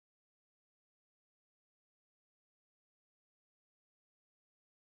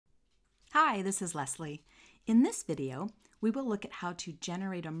Hi, this is Leslie. In this video, we will look at how to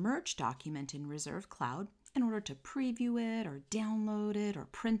generate a merge document in Reserve Cloud in order to preview it or download it or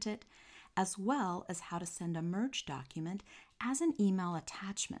print it, as well as how to send a merge document as an email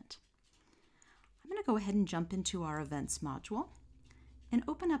attachment. I'm going to go ahead and jump into our Events module and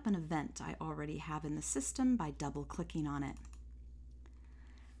open up an event I already have in the system by double-clicking on it.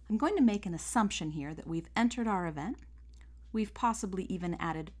 I'm going to make an assumption here that we've entered our event. We've possibly even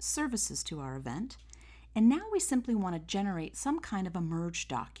added services to our event, and now we simply want to generate some kind of a merge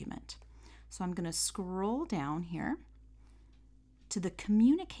document. So I'm going to scroll down here to the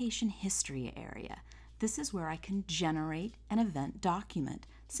communication history area. This is where I can generate an event document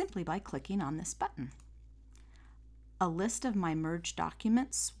simply by clicking on this button. A list of my merge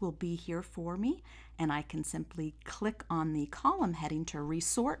documents will be here for me, and I can simply click on the column heading to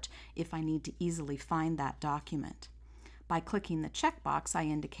resort if I need to easily find that document. By clicking the checkbox, I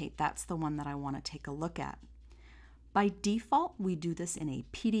indicate that's the one that I want to take a look at. By default, we do this in a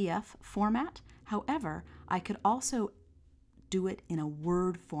PDF format. However, I could also do it in a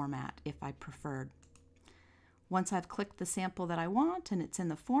Word format if I preferred. Once I've clicked the sample that I want and it's in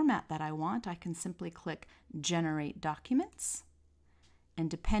the format that I want, I can simply click Generate Documents. And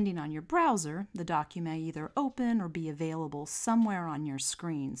depending on your browser, the document may either open or be available somewhere on your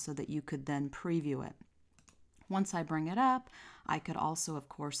screen so that you could then preview it. Once I bring it up, I could also, of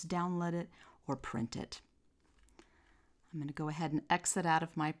course, download it or print it. I'm going to go ahead and exit out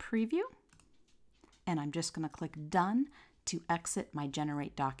of my preview, and I'm just going to click Done to exit my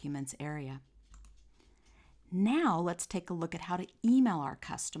Generate Documents area. Now let's take a look at how to email our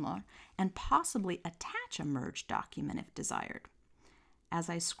customer and possibly attach a merged document if desired. As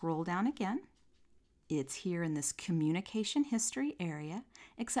I scroll down again, it's here in this communication history area,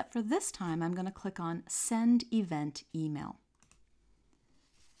 except for this time I'm going to click on Send Event Email.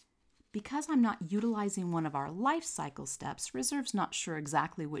 Because I'm not utilizing one of our life cycle steps, Reserve's not sure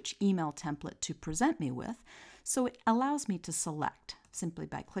exactly which email template to present me with, so it allows me to select. Simply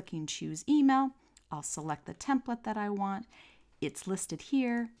by clicking Choose Email, I'll select the template that I want. It's listed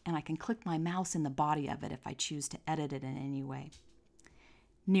here, and I can click my mouse in the body of it if I choose to edit it in any way.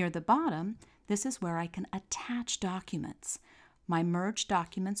 Near the bottom, this is where I can attach documents. My merged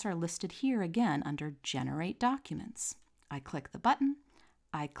documents are listed here again under Generate Documents. I click the button,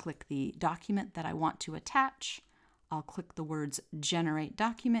 I click the document that I want to attach, I'll click the words Generate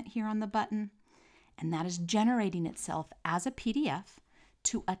Document here on the button, and that is generating itself as a PDF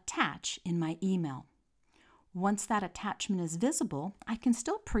to attach in my email. Once that attachment is visible, I can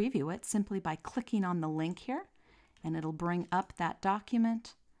still preview it simply by clicking on the link here, and it'll bring up that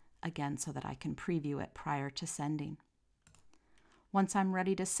document again so that I can preview it prior to sending. Once I'm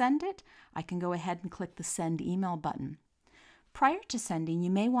ready to send it, I can go ahead and click the Send Email button. Prior to sending, you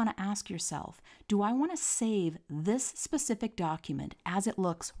may want to ask yourself, do I want to save this specific document as it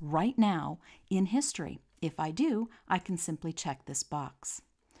looks right now in history? If I do, I can simply check this box.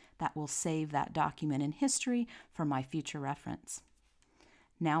 That will save that document in history for my future reference.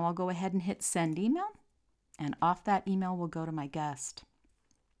 Now I'll go ahead and hit Send Email, and off that email will go to my guest.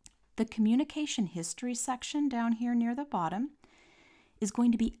 The communication history section down here near the bottom is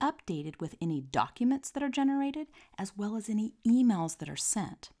going to be updated with any documents that are generated as well as any emails that are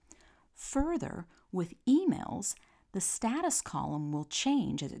sent. Further, with emails, the status column will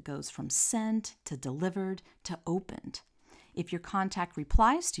change as it goes from sent to delivered to opened. If your contact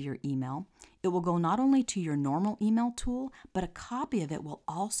replies to your email, it will go not only to your normal email tool, but a copy of it will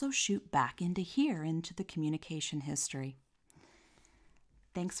also shoot back into here into the communication history.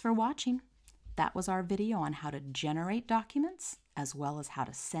 Thanks for watching. That was our video on how to generate documents as well as how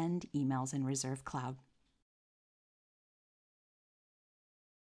to send emails in Reserve Cloud.